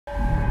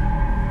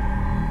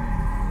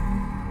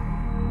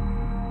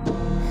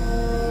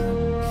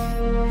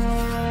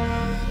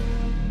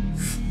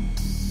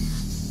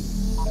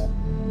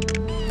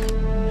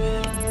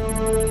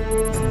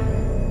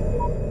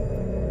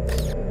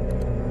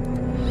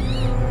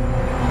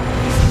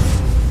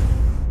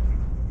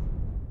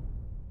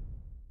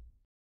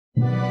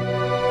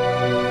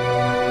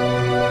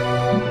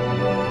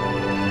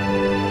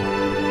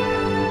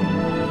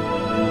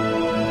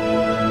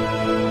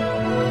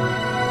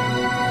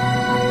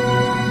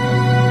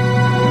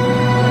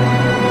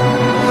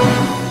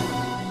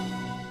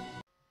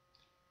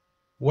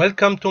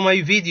Welcome to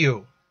my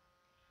video.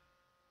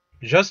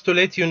 Just to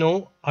let you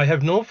know, I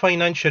have no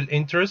financial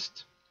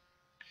interest.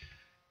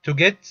 To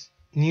get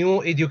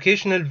new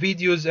educational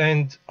videos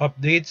and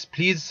updates,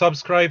 please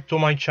subscribe to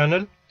my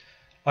channel.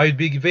 I'd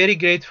be very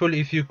grateful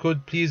if you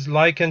could please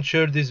like and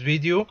share this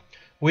video,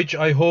 which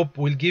I hope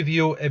will give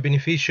you a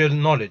beneficial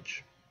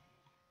knowledge.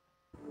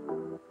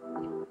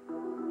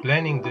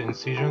 Planning the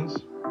incisions.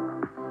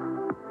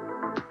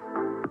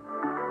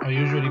 I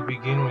usually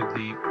begin with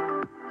the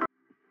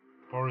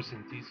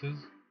paracentesis.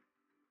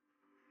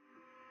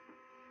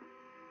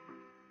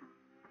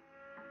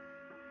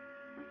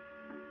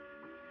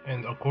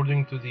 And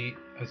according to the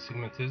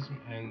astigmatism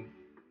and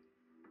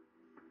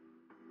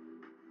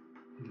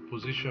the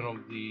position of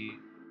the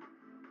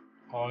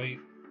eye,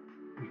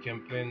 we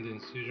can plan the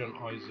incision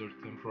either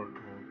temporal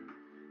or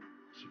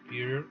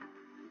superior.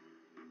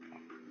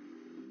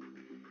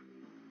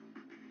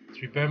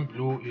 Trypan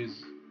blue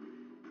is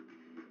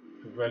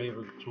a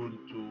valuable tool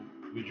to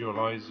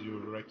visualize your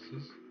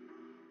rexes.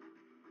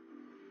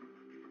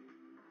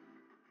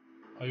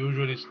 I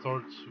usually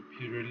start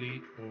superiorly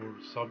or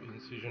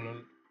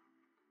sub-incisional.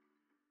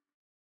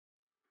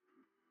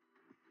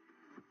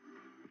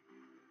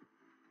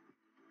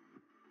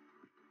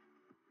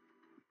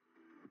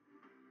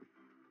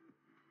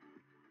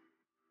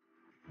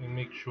 And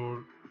make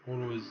sure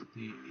always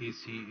the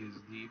AC is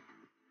deep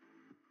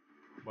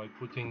by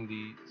putting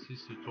the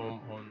CYSTOTOME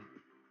on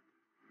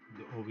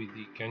the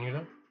OVD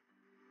cannula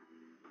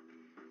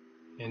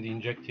and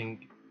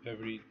injecting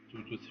every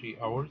 2 to 3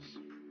 hours.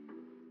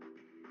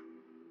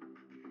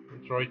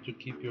 And try to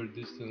keep your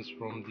distance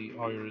from the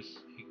iris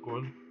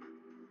equal.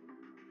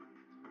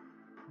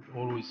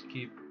 Always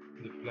keep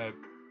the flap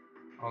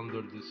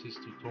under the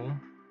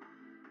CYSTOTOME.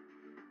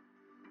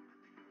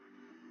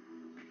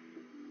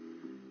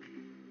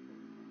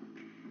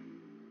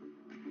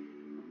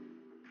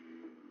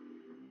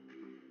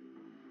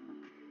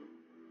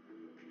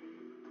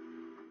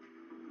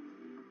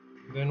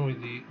 Then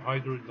with the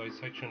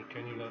hydrodissection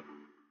cannula,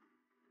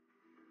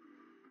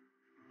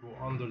 go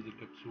under the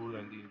capsule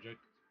and inject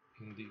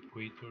in the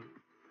equator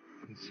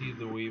and see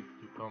the wave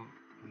to come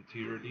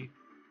anteriorly,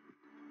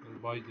 and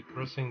by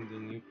depressing the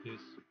nucleus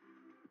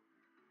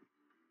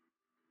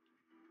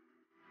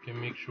you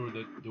can make sure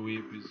that the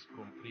wave is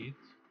complete.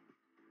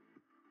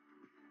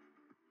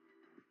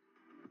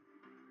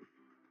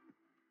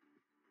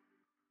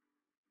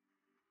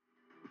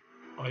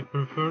 I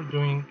prefer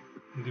doing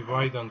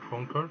divide and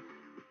conquer.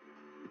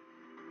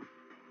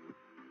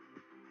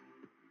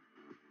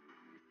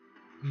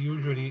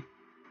 Usually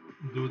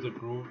do the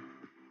groove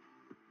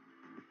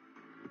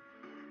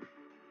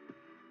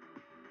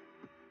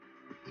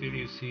till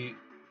you see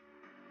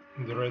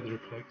the red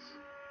reflex.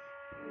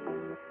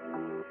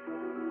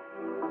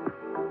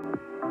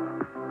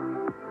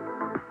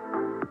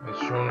 As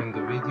shown in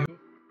the video,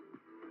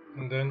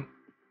 and then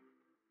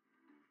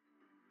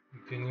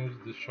you can use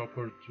the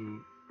chopper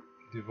to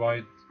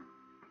divide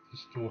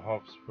these two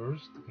halves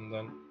first, and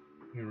then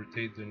you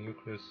rotate the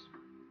nucleus.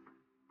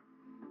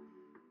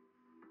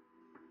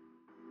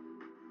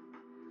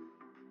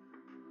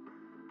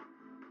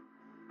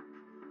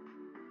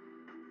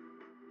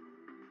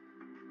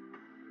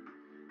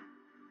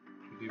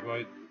 To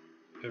divide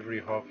every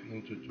half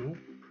into two.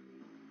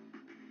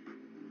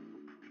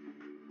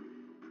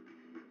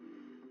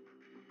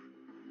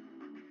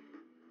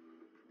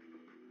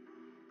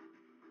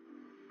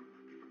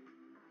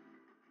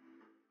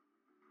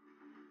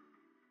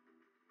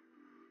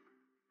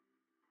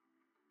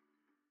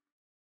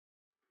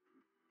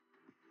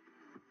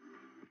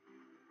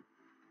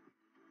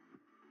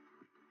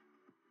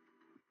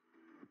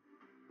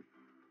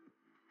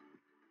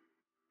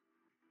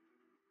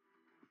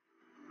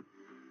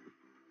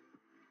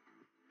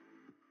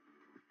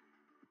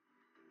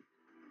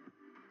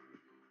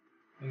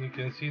 And you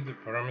can see the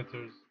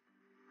parameters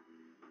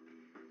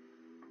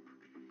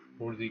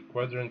for the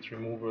quadrant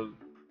removal.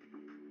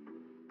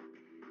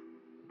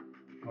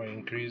 I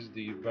increase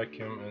the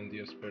vacuum and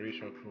the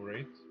aspiration flow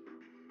rate.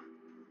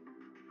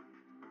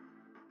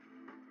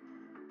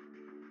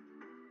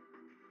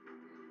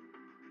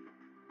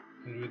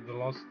 And with the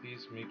last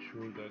piece, make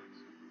sure that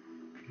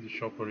the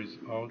chopper is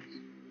out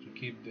to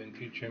keep the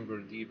anterior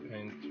chamber deep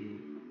and to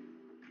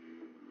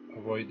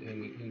avoid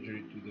any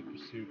injury to the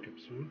posterior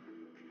capsule.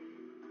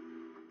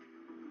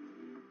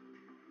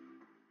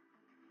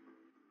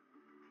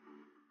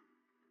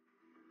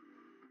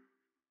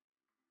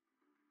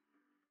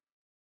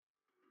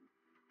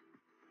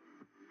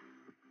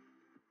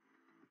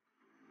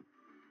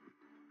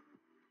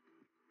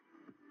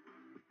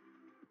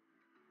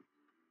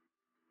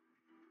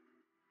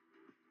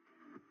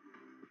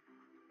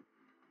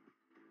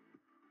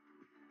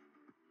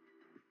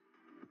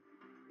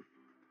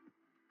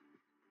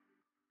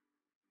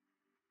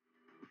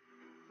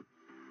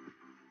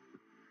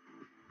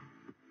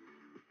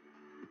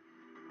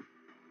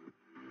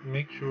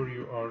 Make sure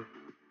you are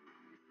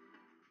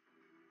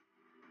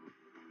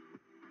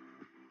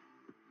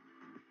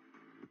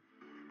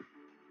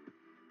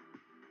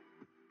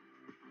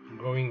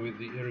going with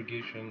the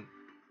irrigation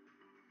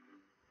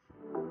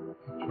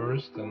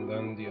first and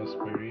then the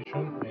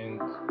aspiration, and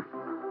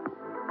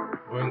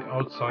going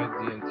outside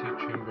the anterior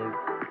chamber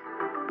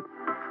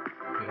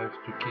you have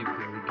to keep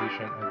the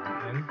irrigation at the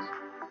end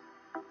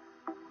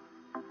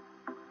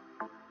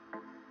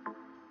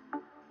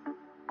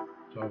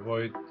to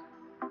avoid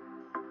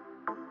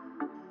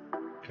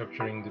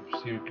capturing the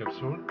posterior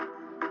capsule.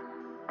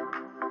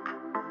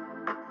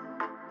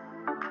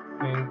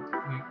 And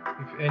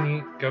if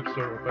any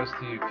capsular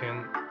opacity, you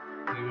can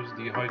use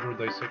the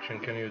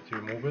hydrodissection cannula to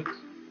remove it.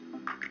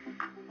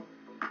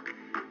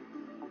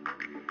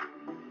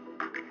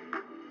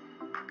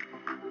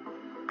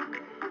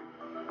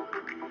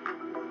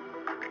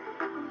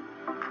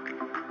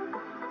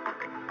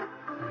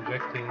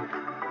 Injecting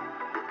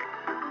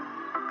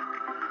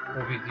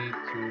OVD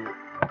to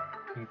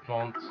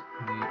implant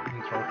the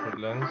intraocular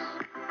lens.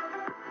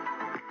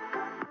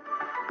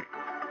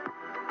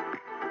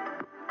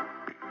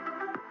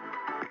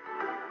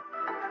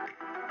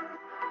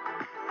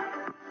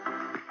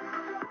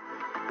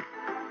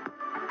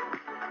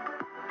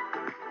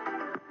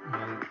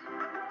 And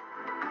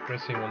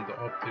pressing on the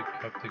optic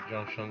haptic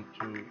junction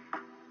to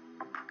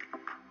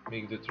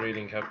make the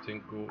trailing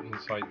haptic go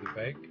inside the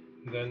bag.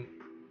 Then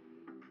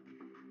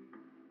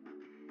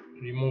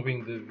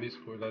removing the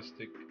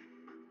viscoelastic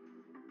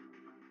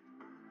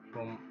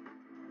from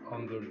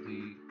under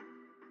the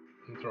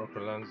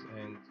intraocular lens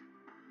and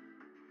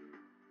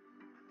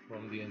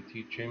from the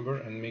anterior chamber,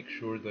 and make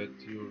sure that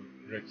your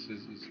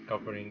rhexis is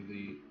covering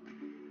the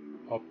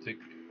optic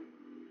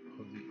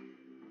of the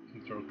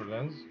intraocular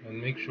lens,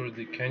 and make sure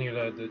the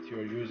cannula that you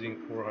are using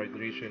for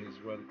hydration is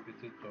well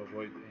fitted to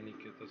avoid any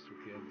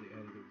catastrophe at the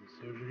end of the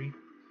surgery.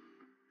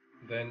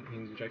 Then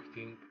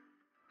injecting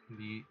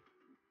the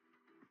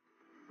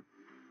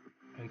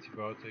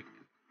antibiotic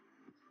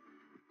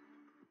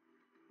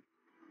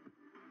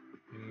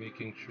and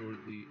making sure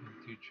the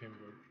anterior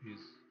chamber is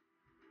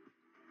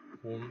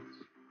formed.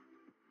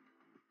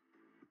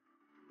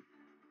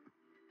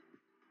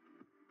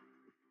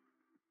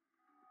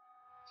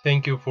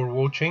 Thank you for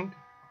watching.